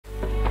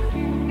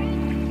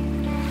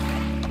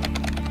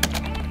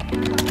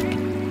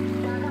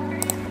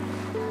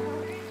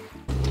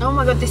Oh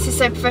my god, this is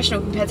so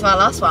professional compared to our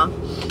last one.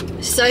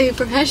 So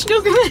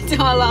professional compared to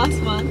our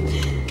last one.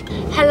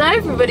 Hello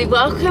everybody,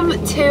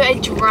 welcome to a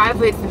drive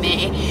with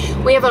me.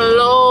 We have a long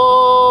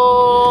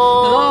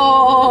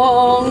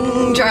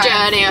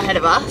journey ahead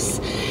of us.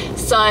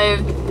 So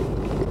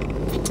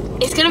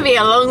it's going to be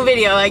a long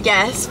video, I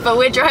guess, but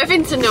we're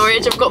driving to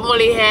Norwich. I've got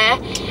Molly here.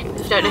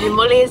 If you don't know who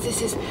Molly is,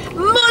 this is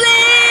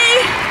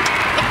Molly!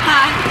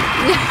 Hi,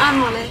 I'm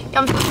Molly.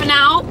 For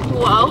now,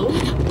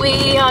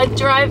 we are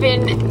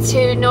driving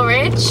to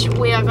Norwich.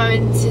 We are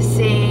going to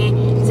see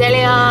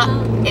Zelia.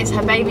 It's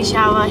her baby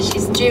shower.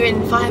 She's due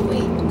in 5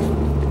 weeks.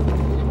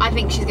 I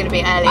think she's going to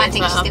be early. I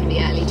think she's going to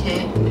be early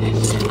too.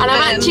 And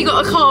I've actually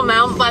got a car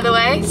mount, by the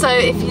way. So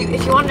if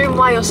you're wondering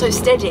why you're so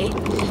steady,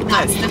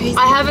 that's the reason.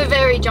 I have a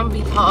very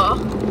jumpy car,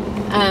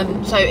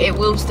 so it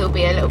will still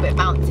be a little bit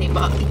bouncy.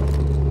 But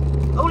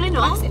all in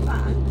all,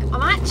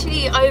 I'm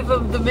actually over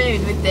the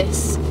moon with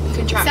this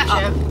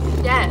contraption.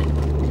 Yeah.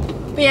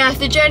 But yeah,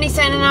 the journey's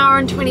saying 1 hour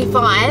and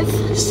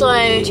 25.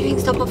 So do you think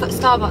stop off at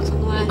Starbucks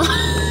on the way?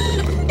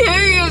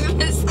 I was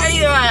gonna say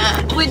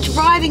that. We're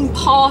driving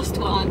past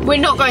one. We're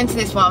not going to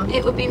this one.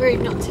 It would be rude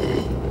not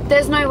to.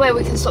 There's no way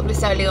we can stop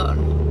this early on.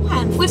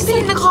 Man, we've been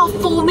in the car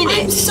 4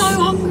 minutes. I'm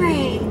so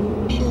hungry.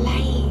 We're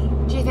late.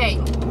 Do you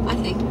think? I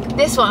think.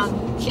 This one?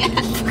 Yeah.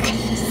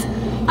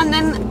 And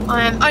then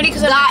only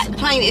because that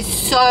plane is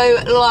so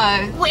low.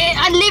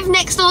 I live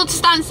next door to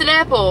Stansted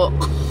Airport.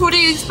 What do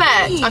you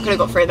expect? I could have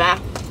got through there.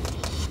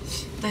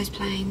 Those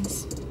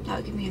planes. That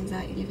would give me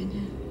anxiety living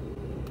here.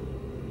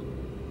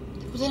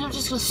 Well, they're not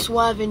just going to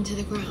swerve into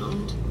the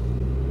ground.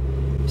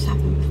 It's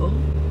happened before.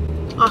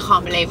 I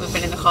can't believe we've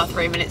been in the car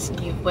 3 minutes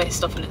and we're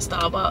stopping at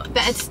Starbucks.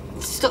 Better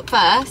stop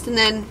first and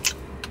then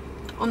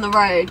on the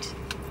road.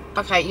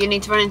 Okay, you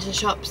need to run into the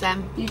shops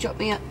then. You drop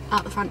me out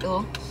the front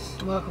door.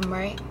 Welcome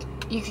break.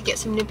 You could get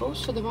some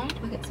nibbles for the ride.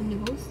 I'll get some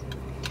nibbles.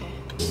 Okay.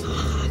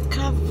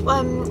 Can I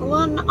have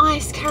one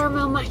iced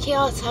caramel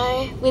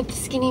macchiato with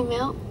skinny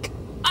milk?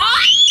 Ah!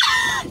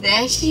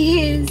 There she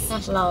is.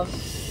 That's love.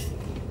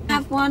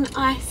 Have one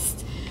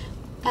iced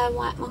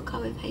white mocha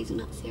with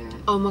hazelnut syrup.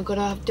 Oh my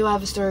god, do I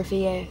have a story for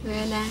you?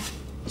 Really?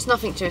 It's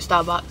nothing to do with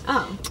Starbucks.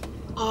 Oh.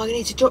 Oh, I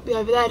need to drop you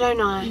over there,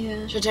 don't I?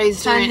 Yeah. Should I tell you the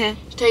story? Here.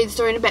 Should I tell you the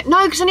story in a bit?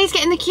 No, because I need to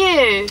get in the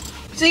queue.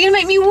 So you're going to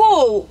make me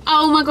walk?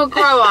 Oh my god,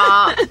 grow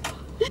up.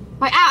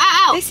 Wait,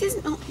 out. This is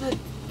not the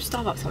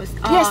Starbucks I was...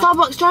 Oh. Yeah,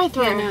 Starbucks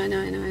drive-through. Yeah, I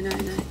know.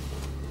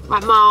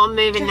 Right, Mo, I'm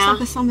moving now.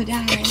 Like a summer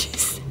day.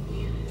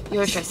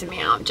 You're stressing me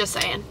out, just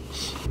saying.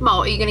 Mo,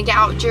 are you going to get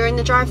out during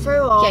the drive-through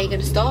or...? Yeah, you're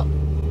going to stop?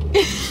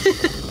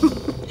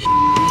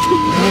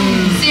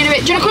 See you in a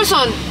bit. Do you want a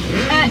croissant?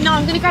 No,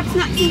 I'm going to grab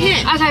snacks in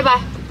here. Okay,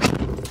 bye.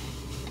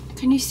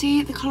 Can you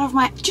see the colour of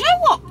my... Do you know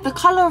what? The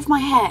colour of my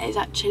hair is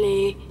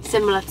actually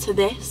similar to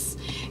this.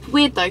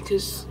 Weird though,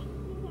 because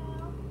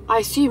I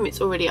assume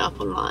it's already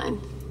up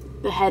online,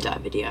 the hair dye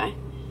video.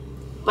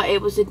 But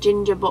it was a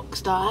ginger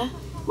box dye.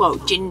 Well,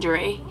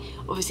 gingery.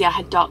 Obviously I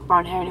had dark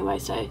brown hair anyway,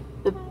 so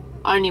the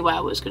only way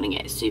I was going to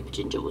get super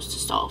ginger was to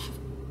start off with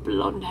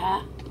blonde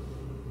hair.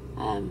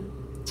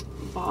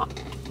 But...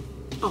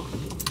 Oh,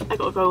 I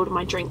got to go order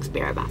my drinks,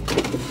 be right back.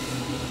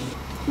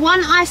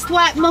 One iced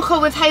white mocha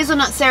with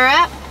hazelnut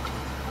syrup.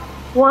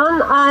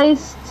 One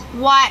iced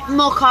white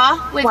mocha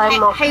with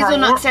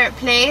hazelnut syrup,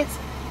 please.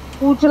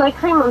 Would you like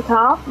cream on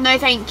top? No,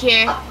 thank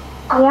you.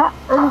 Yeah,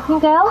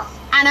 anything else?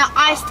 And an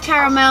iced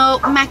caramel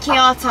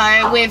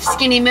macchiato with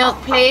skinny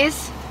milk,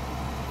 please.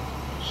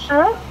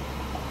 Sure.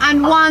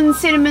 And one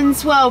cinnamon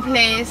swirl,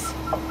 please.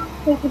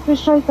 Take it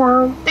straight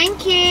down.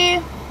 Thank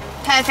you.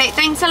 Perfect,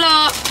 thanks a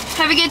lot.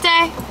 Have a good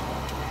day.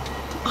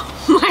 Oh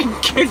my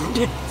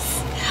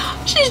goodness.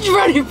 She's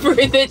running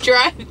through the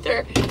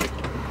drive-thru.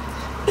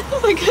 Oh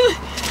my god.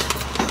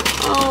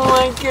 Oh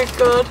my good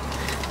god.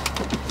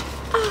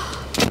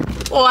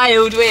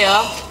 Wild we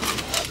are.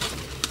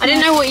 I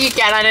didn't know what you'd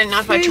get. I didn't know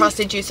if I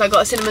trusted you, so I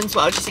got a cinnamon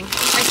swirl just in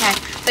case. Okay.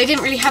 They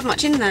didn't really have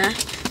much in there.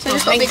 So I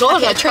just got a big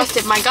god, packet I of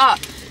trusted my gut.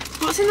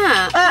 What's in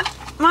there?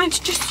 Mine's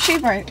just shoe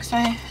broke, so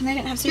and they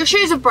didn't have. Your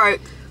shoes are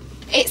broke.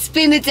 It's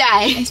been a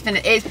day. It's been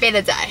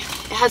a day.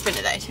 It has been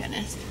a day, to be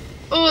honest.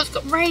 Oh, it's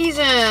got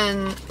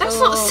raisin. That's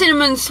not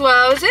cinnamon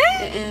swirl, is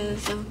it? It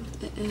is.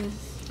 It is.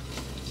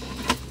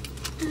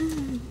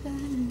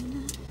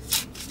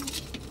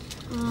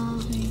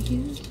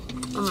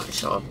 I'm not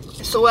sure.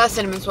 It's the worst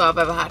cinnamon swirl I've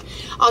ever had.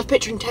 I was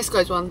picturing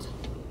Tesco's ones.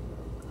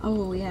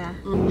 Oh yeah.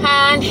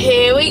 And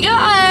here we go.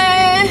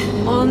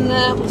 On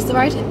what's the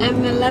road?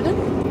 M11.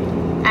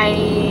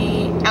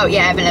 Oh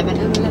yeah,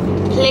 M11.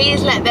 M11.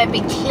 Please let there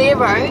be clear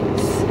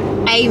roads.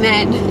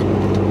 Amen.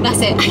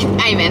 That's it.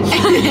 Amen.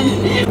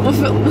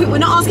 We're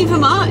not asking for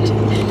much.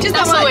 Just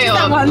that's what we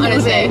want,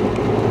 honestly.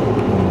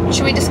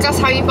 Should we discuss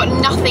how you've got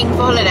nothing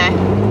for holiday?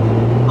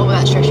 Or will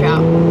that stress you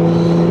out?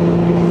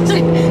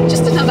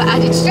 Just another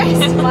added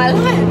stress in my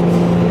life.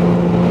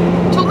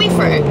 Talk me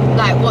through,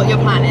 like, what your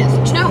plan is. Do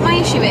you know what my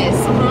issue is?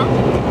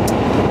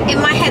 In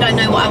my head I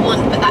know what I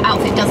want, but that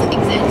outfit doesn't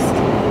exist.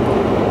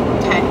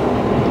 Okay.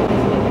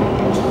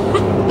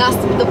 That's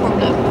the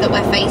problem that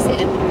we're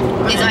facing.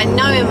 Is I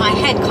know in my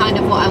head kind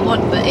of what I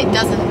want, but it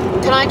doesn't.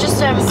 Can I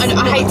just, I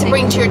hate to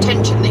bring to your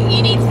attention that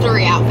you need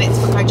 3 outfits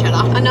for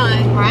Coachella. I know.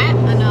 Right?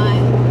 I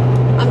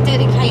know. I'm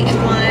dedicating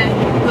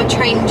my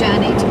train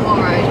journey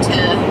tomorrow to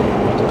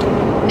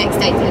next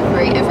day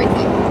delivery,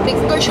 everything. We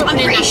can go shopping.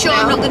 I'm pretty sure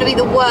I'm not going to be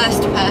the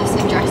worst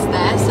person dressed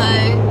there, so.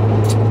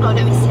 Oh,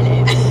 don't be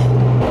silly.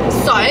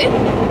 So, I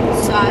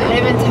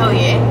didn't even tell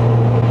you.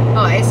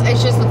 Oh, it's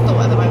just a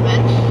thought at the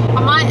moment.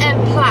 I might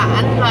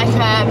plan, like,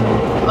 I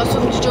was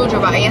talking to Georgia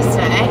about it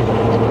yesterday,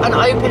 an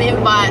open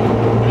invite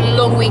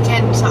long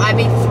weekend to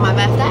Ibiza for my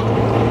birthday.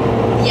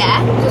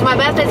 Yeah. Because my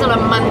birthday's on a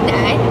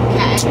Monday.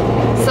 Okay.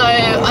 So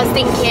I was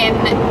thinking,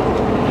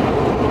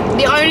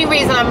 the only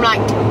reason I'm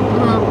like,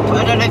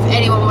 I don't know if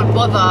anyone would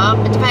bother,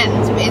 it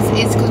depends,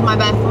 is because my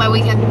birthday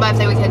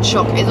weekend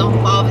shop is on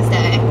Father's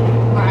Day.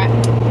 Right.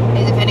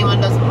 Is if anyone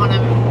doesn't want to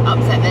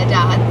upset their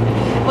dad.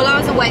 Well, I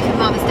was away for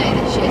Mother's Day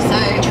this year, so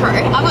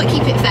True. I've got to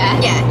keep it fair.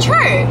 Yeah,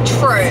 true.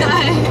 So,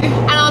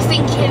 And I was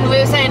thinking, we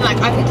were saying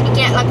like I could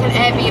get like an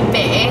Airbnb,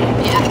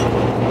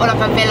 yeah. or like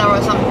a villa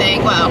or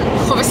something. Well,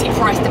 obviously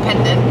price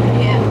dependent.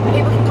 Yeah.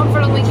 People can come for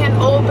a long weekend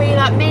or be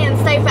like me and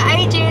stay for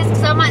ages,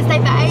 because I might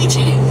stay for ages.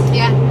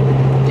 Yeah. Do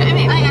you know what I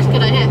mean? I think that's a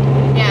good idea.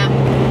 Yeah.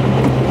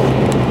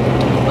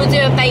 We'll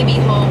do a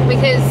baby haul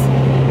because,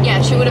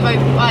 yeah, she would have.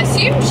 I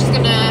assume she's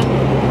gonna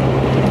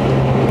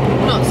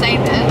not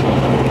save it.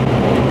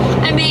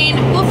 I mean,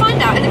 we'll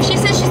find out. And if she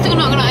says she's still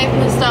not gonna open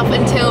the stuff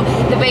until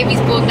the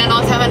baby's born, then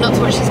I'll tell her not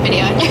to watch this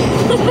video.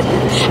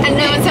 And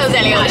no one tells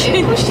Elliot.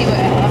 Of course she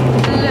will.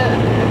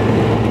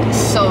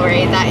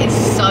 Sorry, that is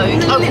so.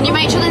 Oh, can you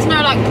make sure there's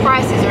no like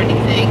prices or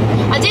anything?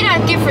 I did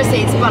have gift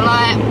receipts, but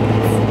like.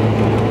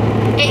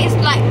 It is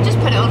like, just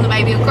put it on the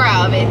baby and grow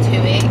out of it in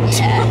 2 weeks.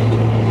 Yeah.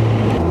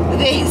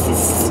 This is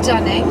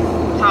stunning.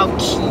 How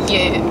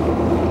cute.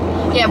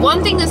 Yeah,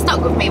 one thing that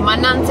stuck with me, my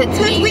nan said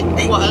to me,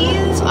 what?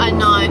 I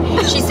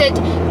know. She said,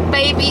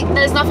 baby,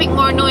 there's nothing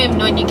more annoying than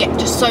when you get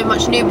just so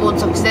much newborn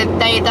stuff, because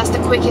that's the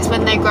quickest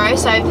when they grow.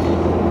 So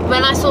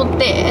when I saw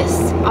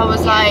this, I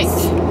was like,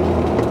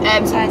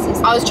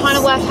 I was trying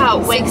to work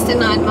out when 6 to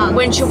 9 months.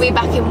 When she'll be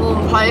back in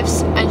warm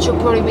clothes, and she'll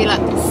probably be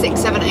like 6,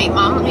 7, 8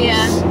 months.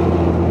 Yeah.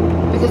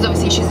 Because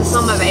obviously she's a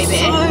summer baby.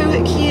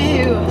 So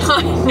cute.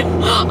 I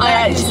know. I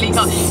actually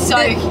can't. So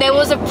there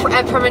was a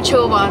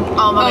premature one.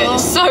 Oh my god,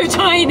 it's so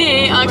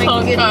tiny. I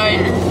can't go.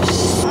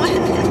 So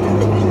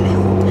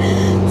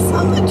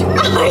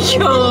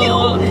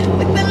adorable.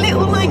 With the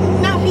little like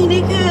nappy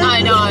knickers.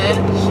 I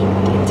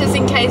know. Just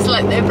in case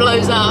like it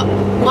blows up.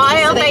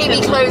 Why are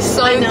baby clothes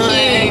so cute?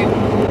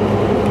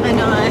 I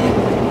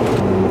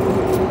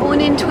know. Born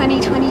in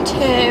 2022,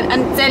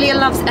 and Zelia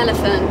loves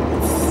elephants.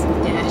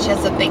 She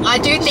has a thing. I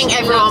do think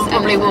everyone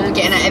probably will be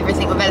getting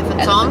everything with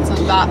elephants on.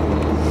 But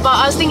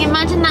I was thinking,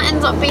 imagine that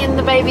ends up being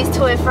the baby's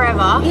toy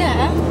forever.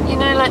 Yeah. You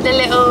know, like the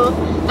little,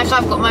 like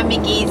I've got my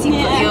Miggies,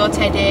 you've got your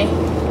teddy. I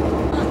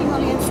think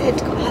Molly and Sid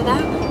got her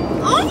that.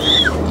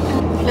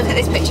 Oh. Look at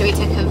this picture we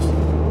took of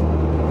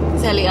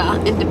Zelia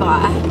in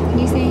Dubai. Can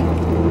you see?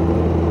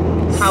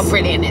 How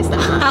brilliant is that?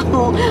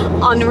 How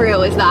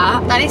unreal is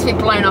that? That needs to be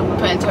blown up and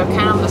put into a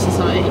canvas or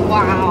something.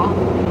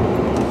 Wow.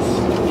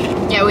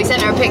 Yeah, we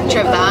sent her a picture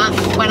of that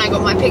when I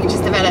got my pictures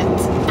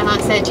developed, and I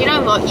said, you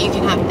know what, you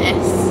can have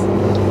this.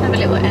 Have a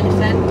little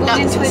elephant.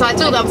 So I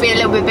thought that would be a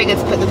little bit bigger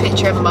to put the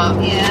picture in, but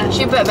yeah,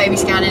 she put a baby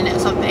scan in it or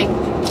something.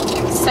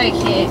 So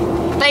cute.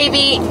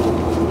 Baby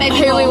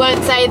who we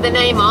won't say the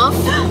name of.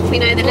 We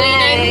know the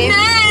name.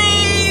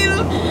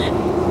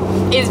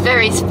 Is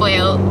very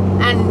spoiled,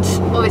 and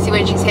obviously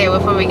when she's here, we're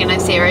probably going to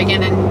see her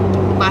again and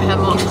buy her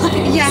more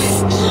clothes.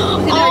 Yes.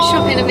 We're going to go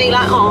shopping and be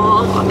like,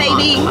 oh,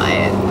 baby.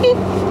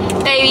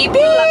 Baby,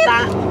 love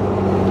that.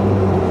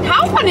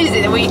 How fun is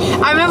it that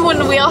I remember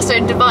when we asked her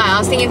in Dubai, I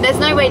was thinking there's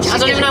no way, I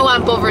don't even know why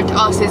I'm bothered to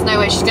ask, there's no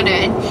way she's gonna,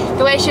 and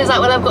the way she was like,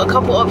 well, I've got a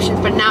couple options,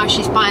 but now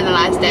she's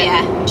finalised it.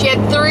 Yeah. She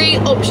had 3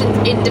 options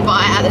in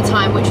Dubai at the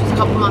time, which was a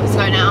couple months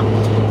ago now,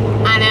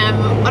 and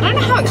I don't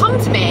know how it come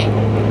to me,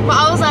 but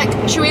I was like,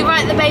 should we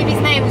write the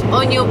baby's names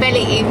on your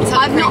belly in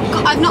I've not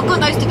got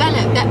those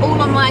developed. They're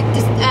all on my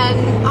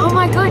oh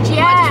my god,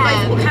 yeah, my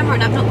disposable camera,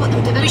 and I've not got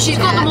them developed. but she's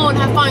got them all on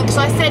her phone, because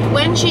I said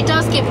when she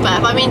does give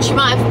birth, I mean she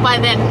might have by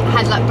then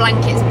had like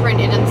blankets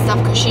printed and stuff,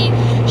 because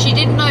she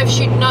didn't know if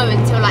she'd know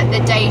until like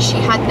the day she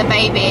had the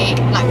baby,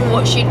 like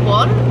what she'd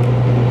want,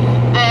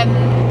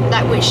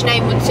 like which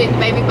name would suit the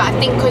baby. But I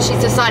think because she's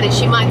decided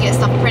she might get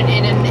stuff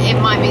printed and it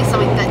might be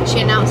something that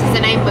she announces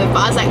the name with. But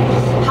I was like,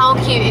 how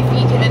cute if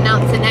you could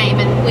announce the name,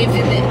 and we've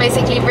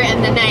basically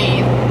written the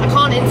name. I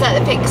can't insert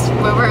the pics,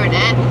 we're ruining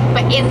it,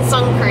 but in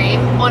sun cream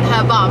on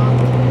her bum.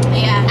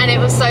 Yeah. And it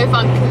was so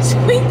fun because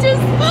we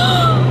just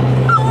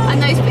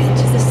and those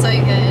pictures are so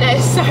good. they're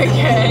so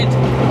good.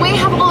 We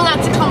have all that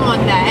to come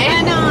one day.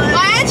 I know.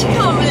 I actually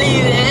can't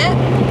believe it.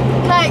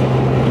 Like,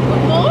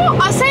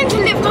 what? I was saying to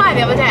Liv Guy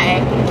the other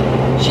day,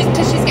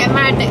 because she's getting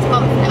married next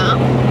month now.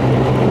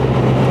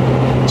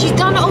 She's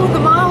done all the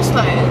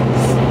milestones.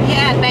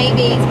 Yeah,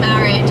 babies,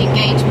 marriage,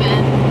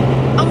 engagement.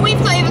 And we've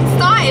not even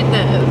started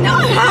them. No.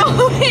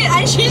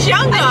 And she's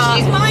younger. And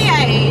she's my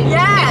age.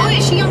 Yeah. Oh,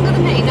 is she younger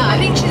than me? No. I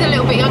think she's a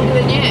little bit younger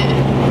than you.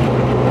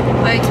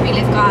 Where do we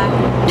live, Guy?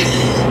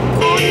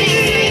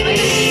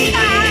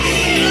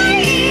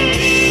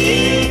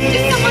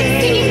 Just someone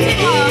singing to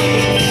her.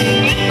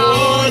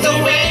 All the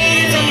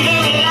ways the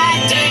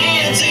moonlight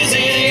dances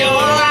in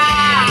your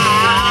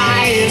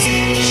eyes.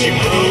 She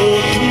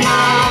broke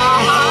my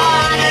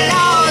heart and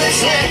all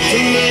that's left to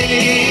me.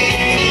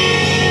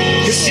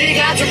 'Cause she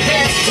got the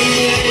best of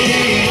me.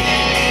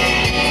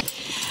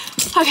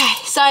 Okay,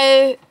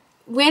 so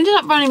we ended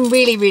up running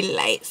really, really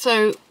late.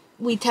 So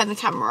we turned the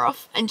camera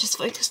off and just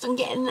focused on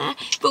getting there.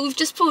 But we've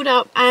just pulled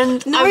up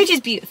and Norwich is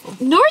beautiful.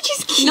 Norwich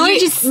is cute.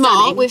 Norwich is Mark,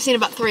 stunning. we've seen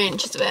about 3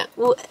 inches of it.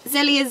 Well,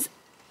 Zelia's,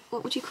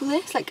 what would you call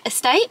this? Like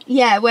estate?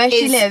 Yeah, where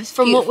she Is lives.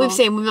 From what we've beautiful.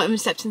 seen, we've not even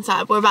stepped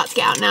inside. We're about to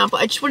get out now, but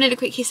I just wanted to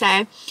quickly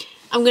say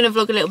I'm going to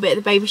vlog a little bit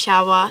of the baby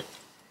shower.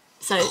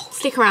 So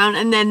stick around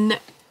and then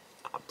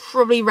I'll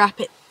probably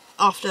wrap it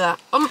after that.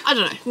 I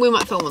don't know. We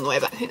might film on the way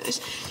back. Who knows?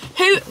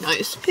 Who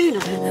knows? Who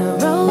knows? I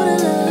wrote a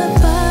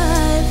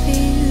lullaby for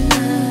you.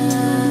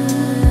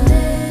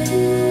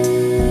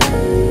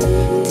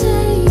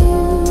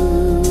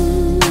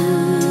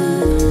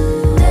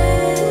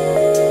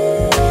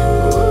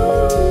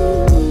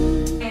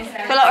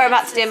 I feel like we're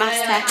about to do a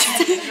maths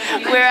test.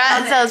 We're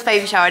at Zelle's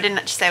baby shower. I didn't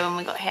actually say when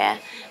we got here.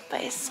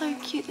 But it's so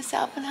cute, the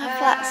setup, and her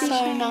flat's so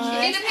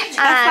nice. Her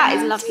flat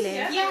is lovely.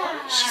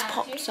 She's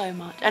popped so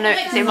much. I know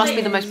it must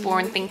be the most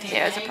boring thing to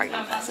hear as a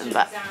pregnant person,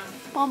 but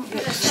Mum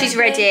looks She's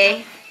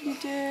ready. you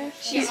do.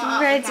 She's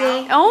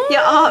ready. Oh,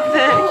 Your art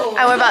book.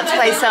 and we're about to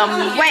play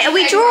some Wait, are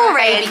we drawing?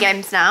 baby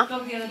games now.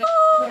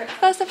 Oh,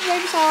 first ever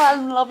baby shower,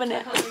 I'm loving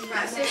it.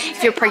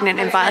 If you're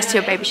pregnant, invite us to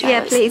your baby shower.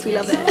 Yeah, please, we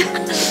love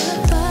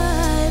it.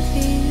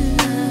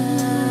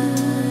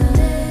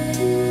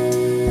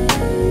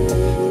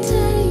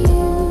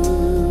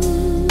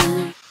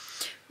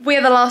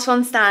 We're the last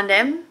one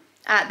standing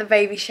at the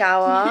baby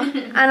shower,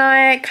 and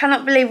I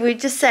cannot believe we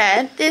just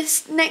said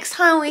this next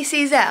time we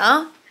see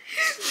Zelle,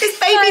 this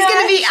baby's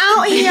gonna be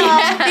out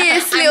here.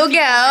 This little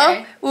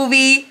girl will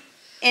be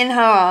in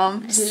her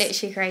arms. It's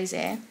literally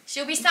crazy.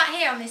 She'll be sat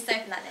here on this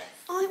sofa like this.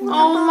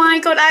 Oh my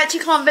god, I actually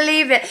can't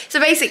believe it. So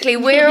basically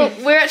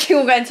we're actually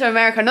all going to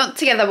America, not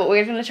together, but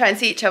we're gonna try and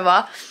see each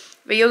other.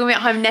 But you're gonna be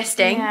at home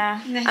nesting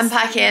and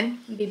packing.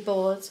 You'll be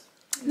bored.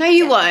 No,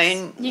 you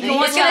won't. You can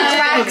watch gonna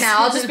drag now.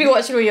 I'll just be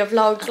watching all your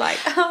vlogs like,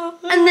 oh.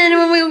 And then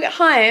when we all get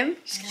home,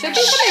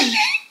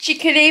 she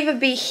could either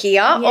be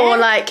here or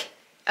like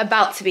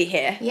about to be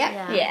here.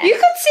 Yeah. You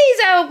could see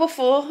Zelle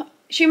before.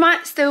 She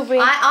might still be.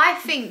 I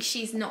think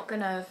she's not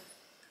gonna.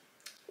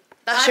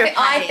 That's I true. thi-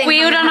 I think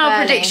We all I'm done gonna our have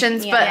early.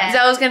 predictions, Yeah. but Yeah.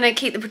 Zelle's gonna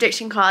keep the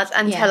prediction cards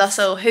and tell Yes. us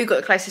all who got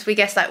the closest. We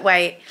guessed like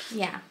weight,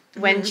 Yeah.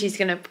 when she's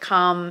gonna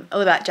come,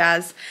 all that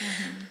jazz.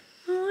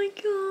 Oh my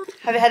god.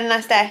 Have you had a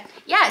nice day?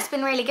 Yeah, it's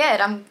been really good.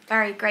 I'm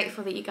very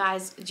grateful that you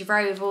guys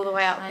drove all the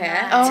way up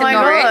here Oh to my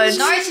Norwich. god.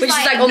 Norwich is Which is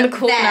like on the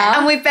corner.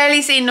 And we've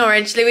barely seen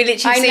Norwich. We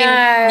literally I seen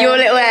know. your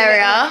little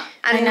area,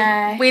 and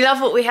know. we love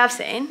what we have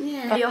seen.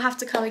 But you'll have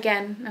to come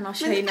again and I'll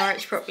show you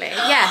Norwich properly.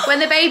 Yeah, when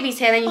the baby's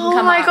here then you can Oh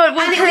come my up. god,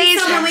 well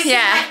please,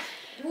 yeah.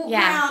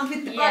 Yeah.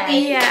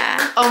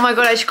 Yeah. Oh my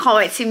god, I just can't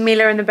wait to see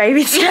Mila and the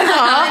baby together.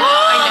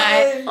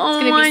 I know. Oh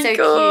It's gonna my be so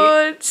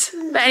god.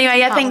 But anyway,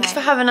 yeah, thanks wait. for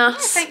having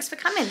us. Thanks for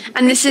coming.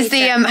 And this is the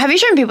have you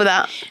shown people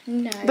that?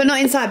 No. But not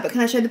inside, but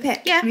can I show the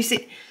pic? Yeah. Have you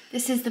see?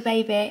 This is the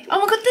baby. Oh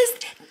my god,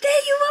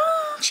 there you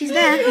are. She's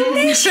there.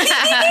 There she is.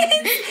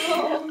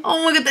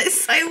 Oh my god,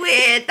 that's so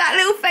weird. That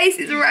little face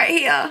is right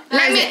here.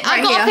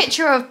 I've got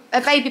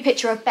a baby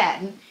picture of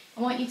Ben.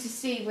 I want you to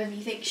see whether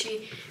you think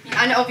she.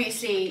 And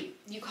obviously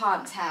you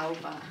can't tell,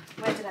 but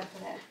where did I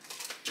put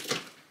it?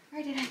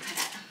 Where did I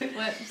put it?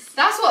 Whoops.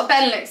 That's what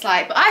Ben looks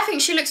like, but I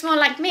think she looks more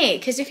like me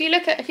because if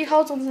you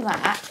hold on to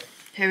that.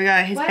 Here we go,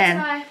 here's Where Ben.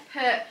 did I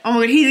put? Oh my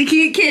god, he's a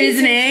cute kid,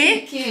 isn't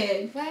he?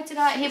 Kid. Where did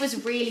I? He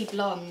was really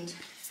blonde.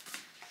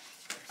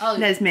 Oh,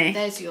 There's me.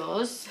 There's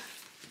yours.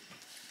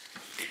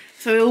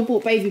 So we all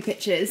bought baby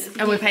pictures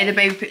and we played a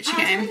baby picture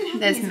game.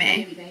 There's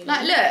me.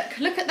 Like,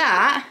 look at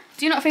that.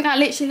 Do you not think that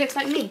literally looks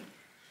like me?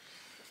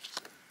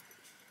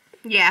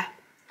 Yeah.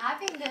 I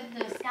think the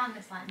scan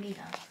looks like me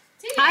though.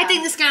 I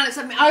think the scan looks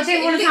like me. I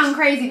don't want to sound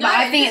crazy, but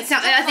I think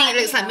it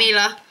looks like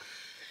Mila.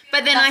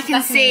 But then I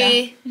can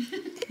see.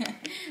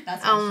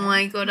 Oh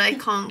my god, I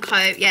can't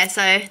cope. Yeah,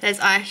 so there's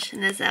Ash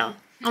and there's Elle.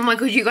 Oh my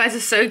god, you guys are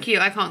so cute.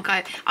 I can't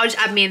cope. I'll just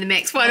add me in the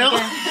mix. Why not?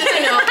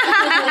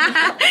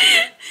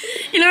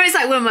 You know, it's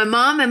like when my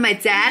mum and my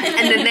dad,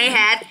 and then they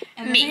had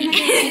me.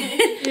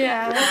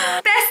 Yeah.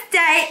 Best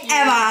day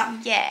ever.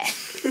 Yeah.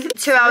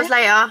 2 hours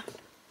later,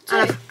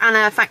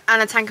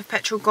 and a tank of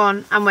petrol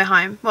gone, and we're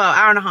home. Well,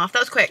 hour and a half. That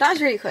was quick. That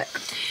was really quick.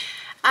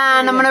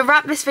 And I'm going to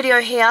wrap this video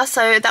here.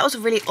 So that was a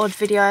really odd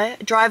video.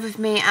 A drive with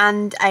me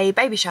and a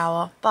baby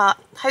shower. But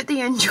hope that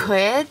you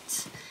enjoyed.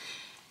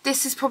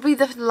 This is probably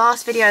the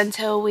last video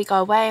until we go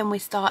away and we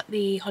start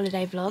the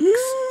holiday vlogs.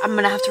 I'm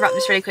going to have to wrap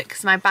this really quick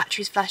because my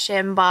battery's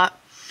flashing. But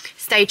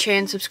stay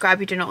tuned, subscribe.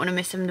 You do not want to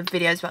miss them. The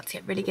video's about to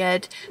get really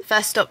good.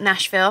 First stop,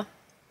 Nashville.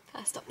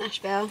 First stop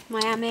Nashville,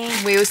 Miami.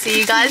 We will see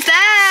you guys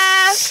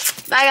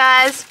there. Bye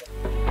guys.